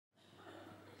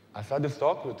I start this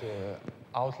talk with an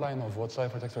outline of what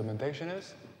ciphertext fragmentation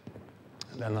is.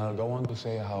 Then I'll go on to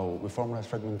say how we formalize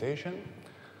fragmentation.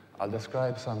 I'll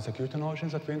describe some security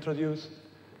notions that we introduce.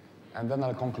 And then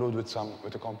I'll conclude with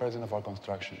a comparison of our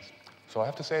constructions. So I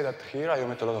have to say that here I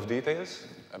omit a lot of details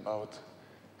about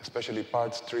especially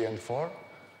parts 3 and 4.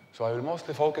 So I will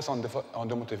mostly focus on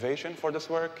the motivation for this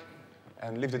work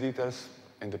and leave the details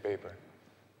in the paper.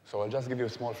 So I'll just give you a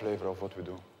small flavor of what we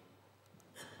do.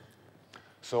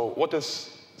 So what is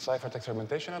ciphertext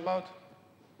fragmentation about?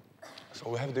 So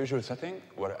we have the usual setting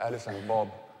where Alice and Bob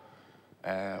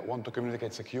want to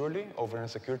communicate securely over a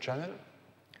secure channel.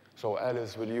 So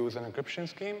Alice will use an encryption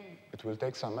scheme. It will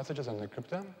take some messages and encrypt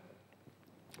them.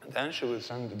 Then she will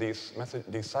send these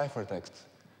ciphertexts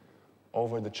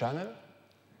over the channel.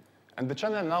 And the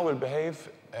channel now will behave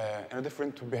in a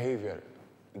different behavior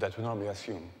that we normally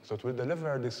assume. So it will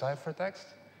deliver the ciphertext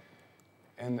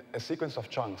in a sequence of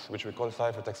chunks, which we call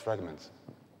ciphertext fragments.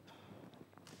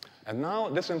 And now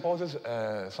this imposes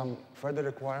some further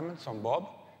requirements on Bob.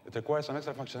 It requires some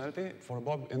extra functionality for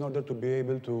Bob in order to be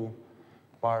able to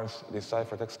parse these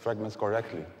ciphertext fragments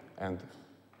correctly and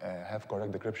have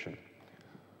correct decryption.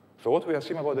 So what we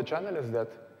assume about the channel is that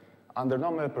under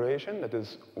normal operation, that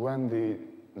is when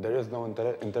there is no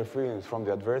interference from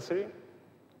the adversary,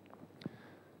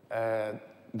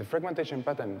 the fragmentation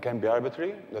pattern can be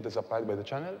arbitrary, that is applied by the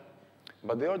channel,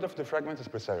 but the order of the fragments is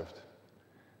preserved.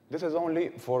 This is only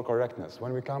for correctness.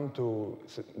 When we come to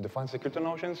define security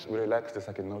notions, we relax the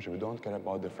second notion. We don't care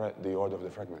about the order of the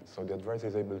fragments. So the adversary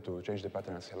is able to change the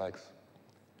pattern as he likes.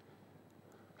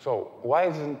 So why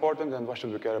is it important and why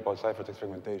should we care about ciphertext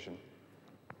fragmentation?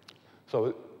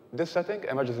 So this setting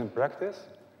emerges in practice,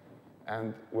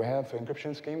 and we have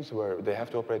encryption schemes where they have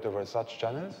to operate over such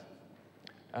channels.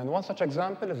 And one such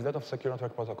example is that of secure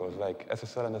network protocols like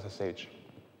SSL and SSH.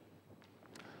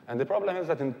 And the problem is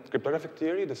that in cryptographic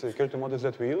theory, the security models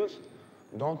that we use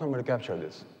don't normally capture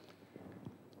this.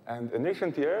 And in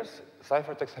recent years,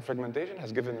 ciphertext fragmentation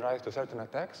has given rise to certain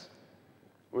attacks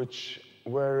which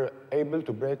were able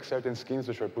to break certain schemes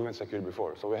which were proven secure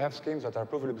before. So we have schemes that are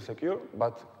provably secure,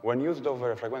 but when used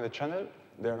over a fragmented channel,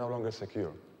 they are no longer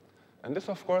secure. And this,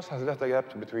 of course, has left a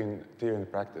gap between theory and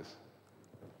practice.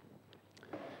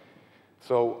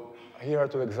 So here are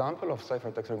two examples of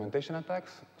ciphertext fragmentation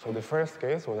attacks. So the first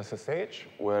case was SSH,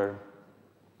 where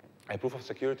a proof of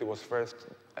security was first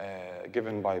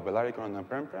given by Bellaricon and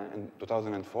Prempeh in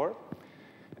 2004.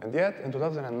 And yet, in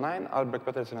 2009, Albrecht,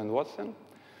 Peterson, and Watson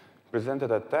presented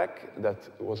an attack that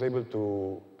was able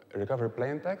to recover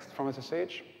plain text from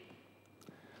SSH.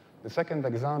 The second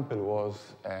example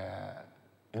was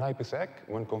in IPsec,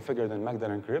 when configured in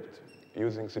Magdalene Encrypt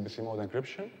using CBC mode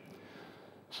encryption.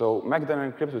 So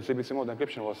Magdalene Encrypt with CBC mode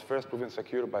encryption was first proven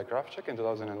secure by Kraftcheck in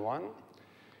 2001.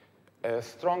 A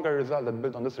stronger result that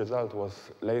built on this result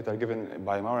was later given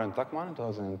by Maurer and Tuckman in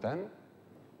 2010.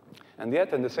 And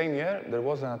yet, in the same year, there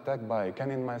was an attack by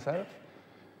Kenny and myself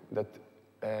that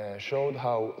showed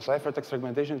how ciphertext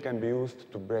fragmentation can be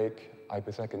used to break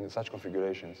IPsec in such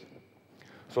configurations.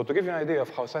 So to give you an idea of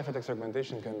how ciphertext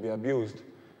fragmentation can be abused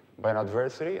by an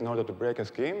adversary in order to break a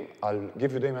scheme, I'll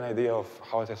give you them an idea of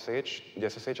how the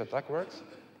SSH attack works.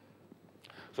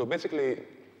 So basically,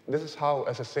 this is how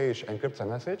SSH encrypts a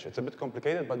message. It's a bit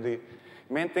complicated, but the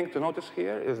main thing to notice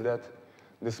here is that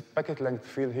this packet length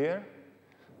field here,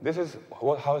 this is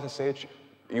how SSH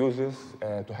uses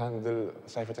to handle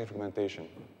ciphertext fragmentation.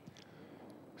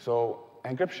 So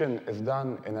encryption is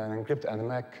done in an encrypt and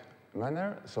MAC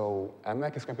manner. So a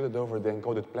MAC is computed over the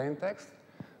encoded plain text.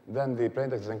 Then the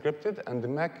plain text is encrypted, and the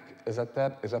MAC is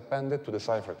appended to the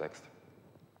ciphertext.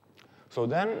 So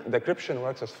then the encryption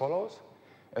works as follows.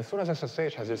 As soon as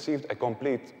SSH has received a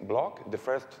complete block, the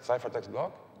first ciphertext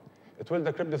block, it will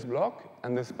decrypt this block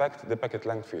and inspect the packet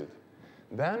length field.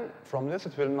 Then, from this,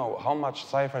 it will know how much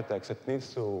ciphertext it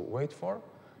needs to wait for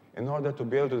in order to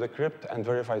be able to decrypt and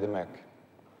verify the MAC.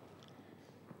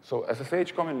 So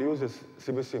SSH commonly uses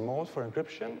CBC mode for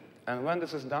encryption, and when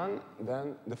this is done,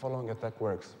 then the following attack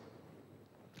works.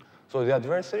 So the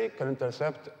adversary can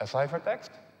intercept a ciphertext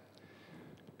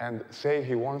and say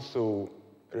he wants to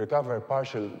recover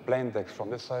partial plain text from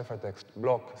this ciphertext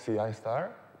block CI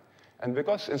star. And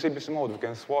because in CBC mode we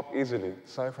can swap easily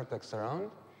ciphertext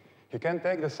around, he can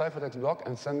take the ciphertext block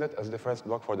and send it as the first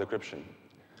block for decryption.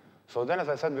 So then, as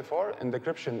I said before, in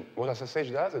decryption, what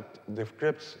SSH does, it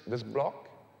decrypts this block,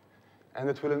 and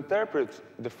it will interpret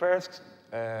the first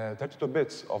 32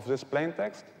 bits of this plain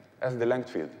text as the length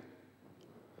field.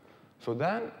 So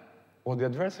then, what the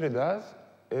adversary does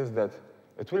is that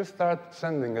it will start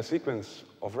sending a sequence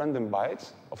of random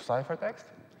bytes of ciphertext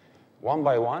one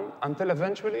by one, until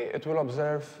eventually it will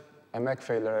observe a make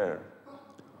failure error.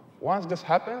 Once this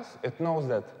happens, it knows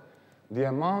that the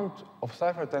amount of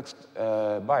ciphertext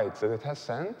bytes that it has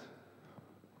sent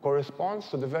corresponds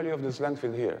to the value of this length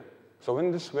field here. So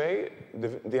in this way,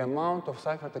 the amount of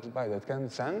ciphertext byte that can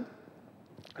send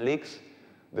leaks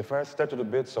the first 32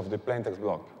 bits of the plaintext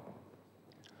block.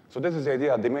 So this is the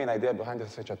idea, the main idea behind the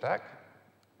SSH attack.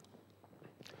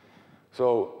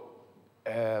 So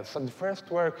the first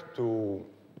work to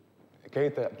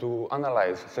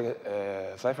analyze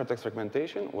ciphertext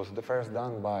fragmentation was the first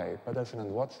done by Pedersen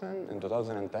and Watson in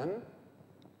 2010.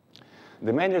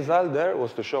 The main result there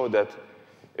was to show that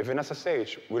if in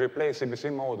SSH we replace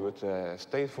CBC mode with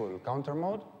stateful counter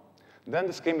mode, then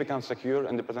the scheme becomes secure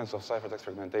in the presence of ciphertext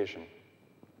fragmentation.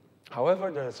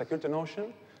 However, the security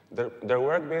notion, their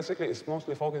work basically is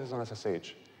mostly focuses on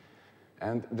SSH.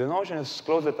 And the notion is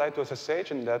closely tied to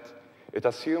SSH in that it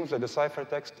assumes that the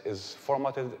ciphertext is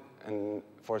formatted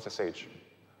for SSH.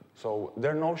 So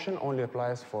their notion only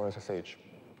applies for SSH.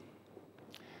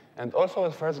 And also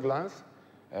at first glance,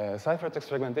 ciphertext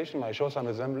fragmentation might show some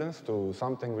resemblance to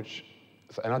something which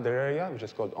is another area, which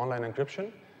is called online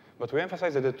encryption. But we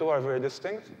emphasize that the two are very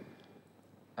distinct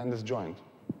and disjoint.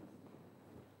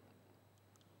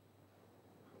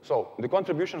 So the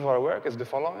contribution of our work is the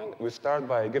following. We start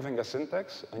by giving a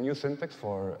syntax, a new syntax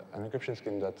for an encryption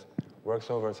scheme that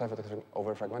works over ciphertext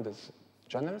over fragmented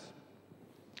channels.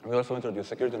 We also introduce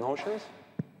security notions.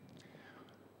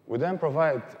 We then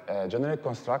provide generic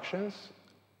constructions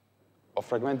of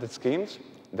fragmented schemes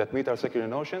that meet our security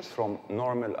notions from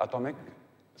normal atomic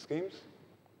schemes.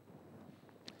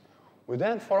 We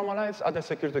then formalize other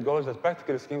security goals that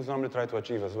practical schemes normally try to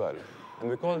achieve as well. And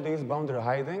we call these boundary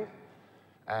hiding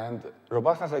and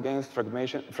robustness against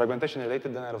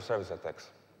fragmentation-related denial-of-service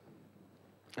attacks.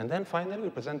 And then finally, we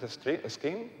present a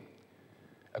scheme,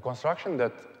 a construction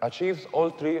that achieves all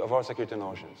three of our security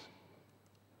notions.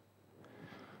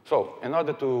 So in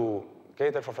order to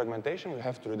cater for fragmentation, we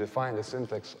have to redefine the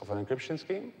syntax of an encryption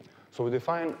scheme. So we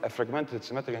define a fragmented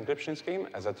symmetric encryption scheme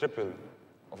as a triple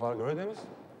of algorithms.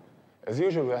 As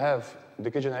usual, we have the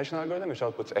key generation algorithm, which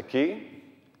outputs a key,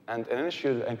 and an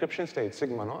initial encryption state,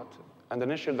 sigma naught, and an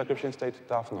initial decryption state,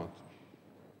 tau naught.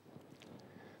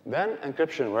 Then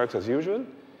encryption works as usual,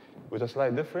 with a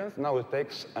slight difference. Now it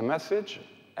takes a message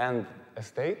and a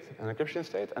state, an encryption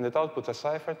state, and it outputs a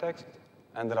ciphertext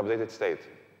and an updated state.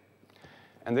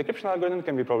 And the encryption algorithm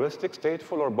can be probabilistic,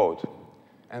 stateful, or both.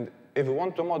 And if we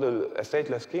want to model a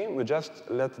stateless scheme, we just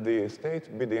let the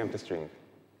state be the empty string.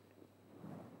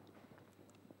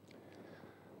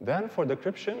 Then for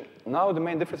decryption, now the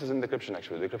main difference is in decryption,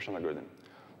 actually, the decryption algorithm.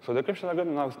 So the decryption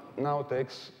algorithm now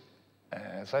takes a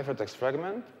ciphertext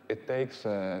fragment. It takes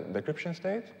a decryption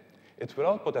state. It will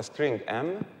output a string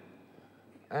M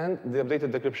and the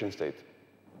updated decryption state.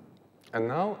 And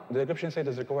now the decryption state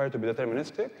is required to be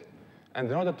deterministic. And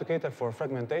in order to cater for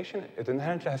fragmentation, it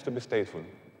inherently has to be stateful.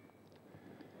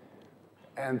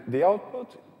 And the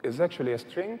output is actually a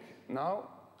string now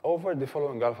over the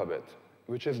following alphabet,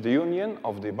 which is the union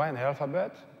of the binary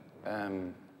alphabet,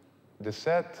 the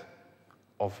set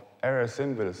of error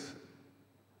symbols,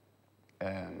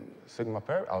 sigma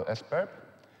perp, or S perp,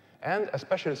 and a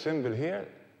special symbol here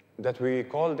that we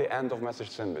call the end of message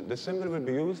symbol. This symbol will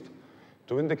be used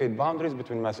to indicate boundaries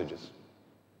between messages.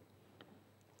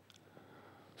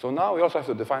 So now we also have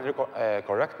to define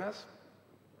correctness.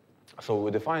 So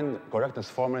we define correctness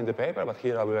formally in the paper, but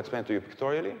here I will explain to you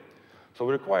pictorially. So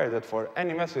we require that for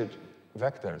any message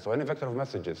vector, so any vector of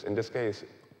messages, in this case,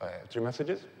 3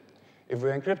 messages, if we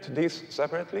encrypt these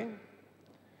separately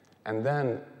and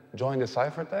then join the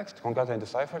ciphertext, concatenate the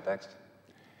ciphertext,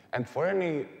 and for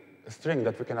any string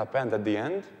that we can append at the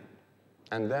end,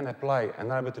 and then apply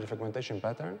an arbitrary fragmentation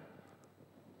pattern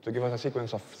to give us a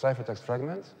sequence of ciphertext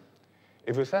fragments,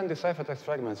 if we send the ciphertext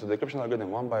fragments to the decryption algorithm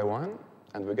one by one,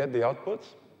 and we get the outputs,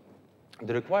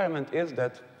 the requirement is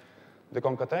that the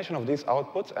concatenation of these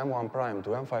outputs, M1 prime to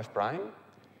M5 prime,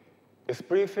 is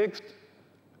prefixed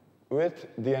with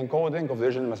the encoding of the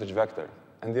original message vector.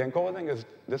 And the encoding is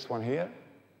this one here.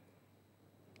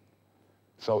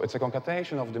 So it's a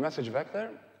concatenation of the message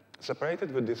vector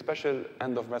separated with the special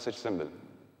end of message symbol.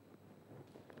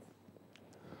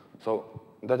 So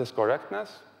that is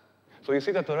correctness. So you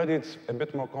see that already it's a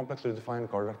bit more complex to define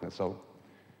correctness. So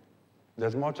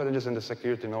there's more challenges in the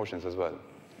security notions as well.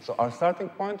 So our starting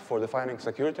point for defining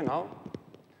security now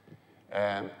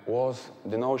was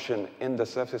the notion in the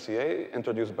Ceph CCA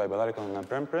introduced by Bellaricon and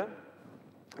Prempre.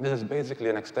 This is basically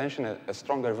an extension, a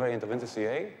stronger variant of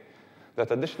NCCA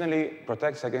that additionally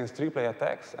protects against replay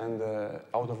attacks and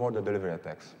out-of-order delivery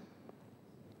attacks.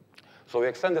 So we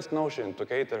extend this notion to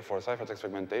cater for ciphertext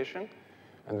fragmentation,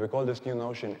 and we call this new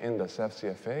notion in the Ceph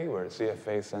CFA, where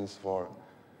CFA stands for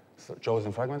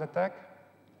chosen fragment attack.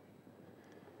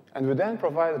 And we then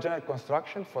provide a generic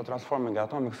construction for transforming an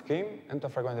atomic scheme into a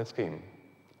fragmented scheme.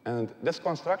 And this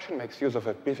construction makes use of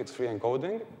a prefix-free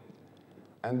encoding.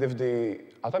 And if the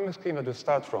atomic scheme that we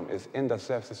start from is in the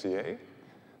Ceph CCA,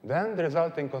 then the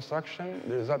resulting construction,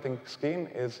 the resulting scheme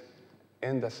is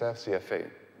in the Ceph CFA.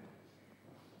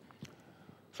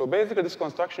 So basically, this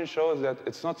construction shows that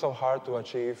it's not so hard to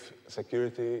achieve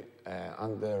security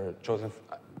to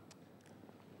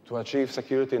achieve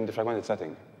security in the fragmented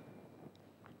setting.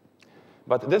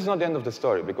 But this is not the end of the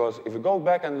story, because if we go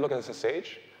back and look at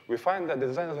SSH, we find that the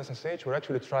designers of SSH were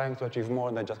actually trying to achieve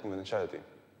more than just confidentiality.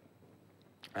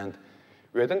 And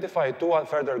we identify two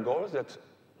further goals that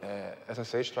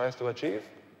SSH tries to achieve.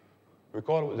 We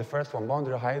call the first one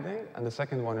boundary hiding, and the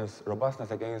second one is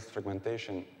robustness against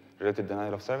fragmentation-related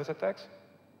denial of service attacks.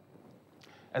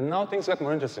 And now things get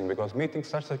more interesting, because meeting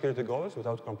such security goals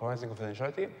without compromising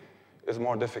confidentiality is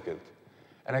more difficult.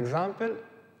 An example,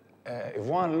 if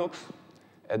one looks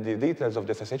at the details of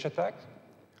the SSH attack,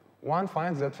 one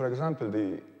finds that, for example,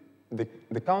 the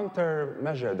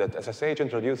countermeasure that SSH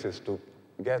introduces to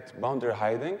get boundary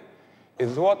hiding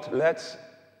is what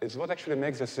actually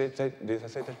makes the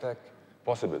SSH attack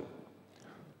possible.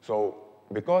 So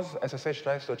because SSH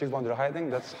tries to achieve boundary hiding,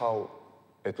 that's how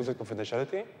it loses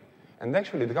confidentiality. And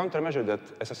actually, the countermeasure that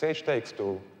SSH takes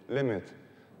to limit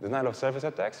denial of service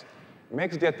attacks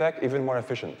makes the attack even more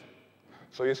efficient.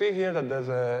 So you see here that there's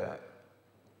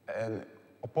an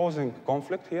opposing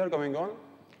conflict here going on,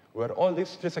 where all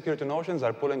these three security notions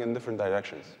are pulling in different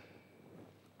directions.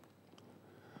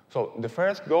 So the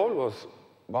first goal was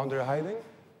boundary hiding.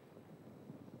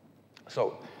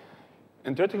 So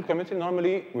in theoretical community,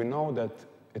 normally we know that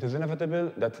it is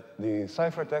inevitable that the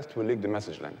ciphertext will leak the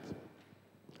message length.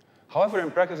 However,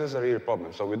 in practice, it's a real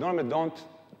problem. So we normally don't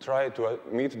try to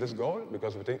meet this goal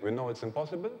because we know it's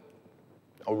impossible,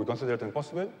 or we consider it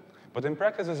impossible. But in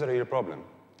practice, it's a real problem.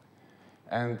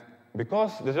 And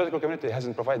because the theoretical community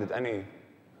hasn't provided any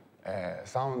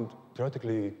sound,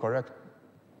 theoretically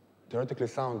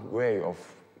sound way of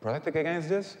protecting against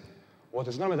this, what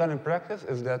is normally done in practice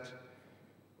is that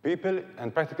people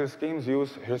and practical schemes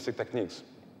use heuristic techniques.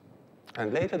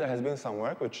 And later, there has been some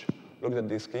work which looked at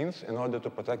these schemes in order to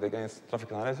protect against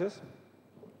traffic analysis.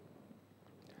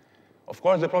 Of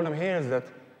course, the problem here is that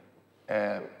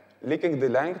leaking the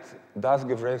length does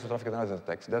give rise to traffic analysis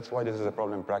attacks. That's why this is a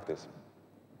problem in practice.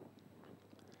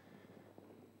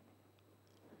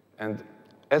 And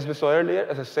as we saw earlier,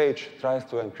 SSH tries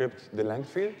to encrypt the length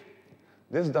field.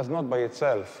 This does not by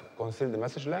itself conceal the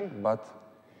message length, but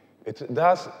it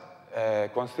does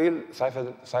conceal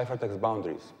ciphertext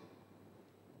boundaries.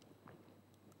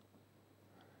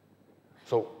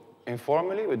 So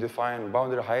informally, we define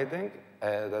boundary hiding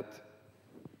that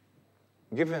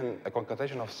given a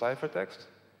concatenation of ciphertext,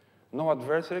 no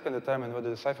adversary can determine whether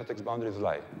the ciphertext boundaries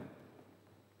lie.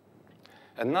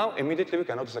 And now, immediately, we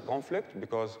can notice a conflict,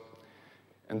 because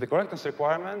in the correctness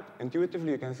requirement,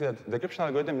 intuitively, you can see that the decryption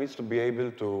algorithm needs to be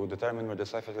able to determine where the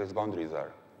ciphertext boundaries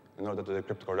are in order to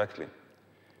decrypt correctly.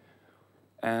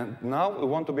 And now, we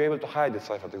want to be able to hide the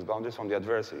ciphertext boundaries from the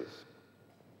adversaries.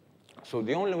 So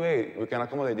the only way we can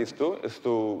accommodate these two is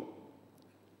to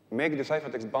make the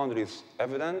ciphertext boundaries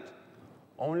evident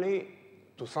only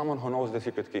to someone who knows the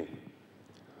secret key.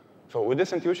 So with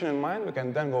this intuition in mind, we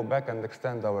can then go back and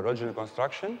extend our original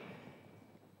construction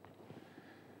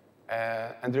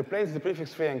and replace the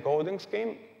prefix-free encoding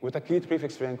scheme with a keyed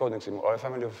prefix-free encoding scheme, or a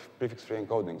family of prefix-free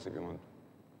encodings, if you want.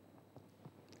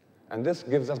 And this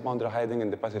gives us boundary hiding in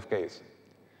the passive case.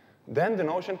 Then the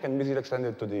notion can be easily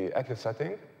extended to the active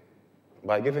setting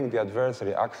by giving the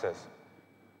adversary access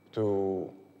to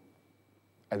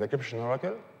a decryption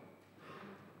oracle.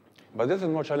 But this is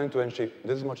more challenging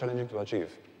to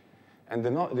achieve. And the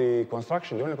only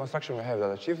construction we have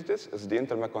that achieves this is the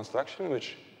intermec construction,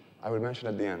 which I will mention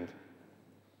at the end.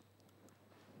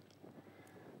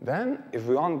 Then, if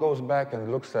one goes back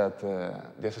and looks at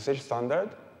the SSH standard,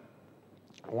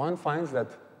 one finds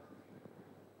that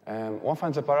one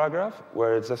finds a paragraph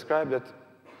where it's described that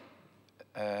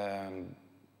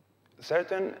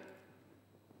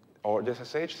the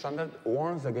SSH standard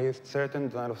warns against certain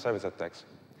denial of service attacks.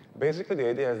 Basically, the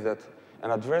idea is that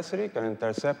an adversary can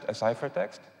intercept a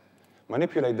ciphertext,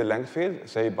 manipulate the length field,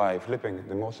 say by flipping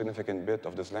the most significant bit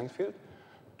of this length field,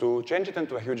 to change it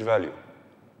into a huge value.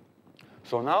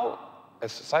 So now,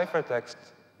 as ciphertext,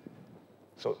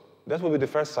 so that will be the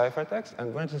first ciphertext,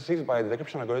 and when it's received by the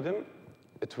decryption algorithm,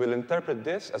 it will interpret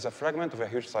this as a fragment of a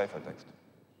huge ciphertext.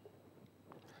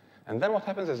 And then what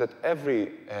happens is that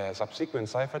every subsequent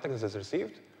ciphertext that is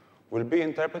received will be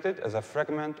interpreted as a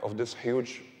fragment of this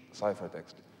huge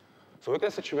ciphertext. So we get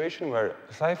a situation where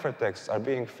ciphertexts are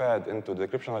being fed into the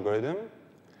decryption algorithm,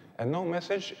 and no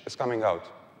message is coming out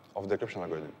of the decryption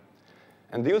algorithm.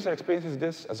 And the user experiences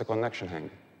this as a connection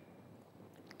hang.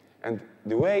 And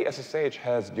the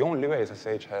only way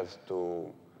SSH has to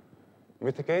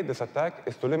mitigate this attack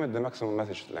is to limit the maximum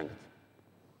message length.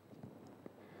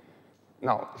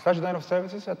 Now, such denial of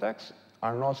services attacks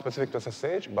are not specific to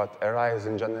SSH, but arise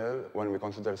in general when we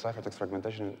consider ciphertext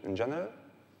fragmentation in general.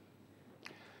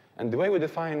 And the way we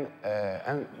define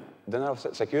denial of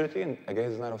security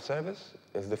against denial of service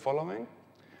is the following.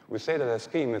 We say that a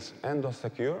scheme is end-of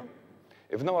secure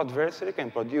if no adversary can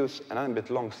produce an n-bit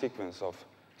long sequence of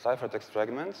ciphertext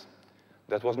fragments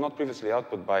that was not previously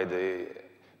output by the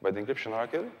encryption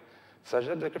oracle, such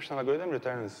that the encryption algorithm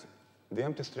returns the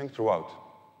empty string throughout.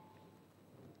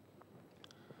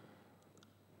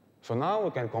 So now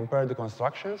we can compare the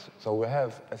constructions. So we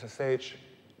have SSH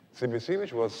CBC,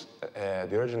 which was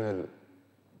the original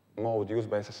mode used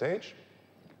by SSH.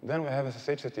 Then we have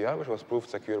SSH CTR, which was proved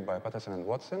secure by Patterson and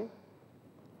Watson.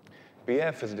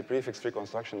 PF is the prefix-free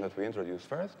construction that we introduced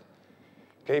first.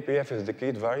 KPF is the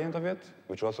keyed variant of it,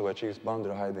 which also achieves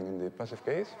boundary hiding in the passive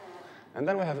case. And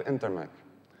then we have intermec.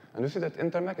 And you see that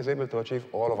intermec is able to achieve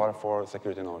all of our 4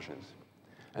 security notions.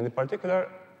 And in particular,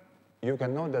 you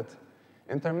can note that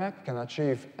intermec can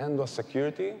achieve end-of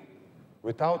security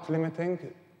without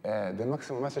limiting the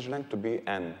maximum message length to be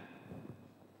n.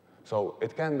 So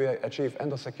it can achieve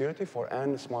end-of security for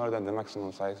n smaller than the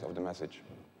maximum size of the message.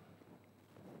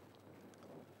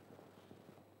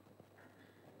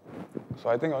 So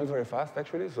I think I went very fast,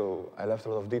 actually, so I left a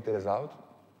lot of details out.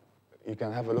 You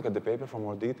can have a look at the paper for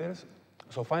more details.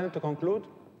 So finally, to conclude,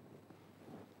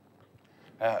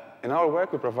 in our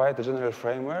work, we provide a general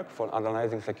framework for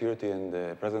analyzing security in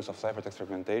the presence of ciphertext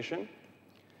fragmentation.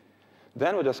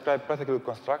 Then we describe practical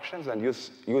constructions and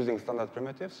using standard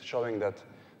primitives, showing that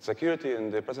security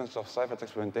in the presence of ciphertext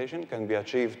fragmentation can be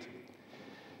achieved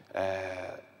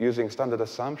using standard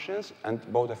assumptions and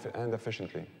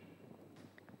efficiently.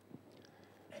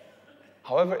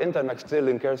 However, intermec still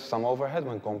incurs some overhead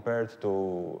when compared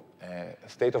to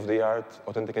state-of-the-art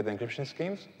authenticated encryption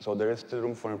schemes, so there is still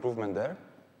room for improvement there.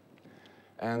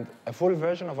 And a full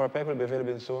version of our paper will be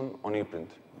available soon on ePrint.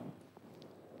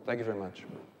 Thank you very much.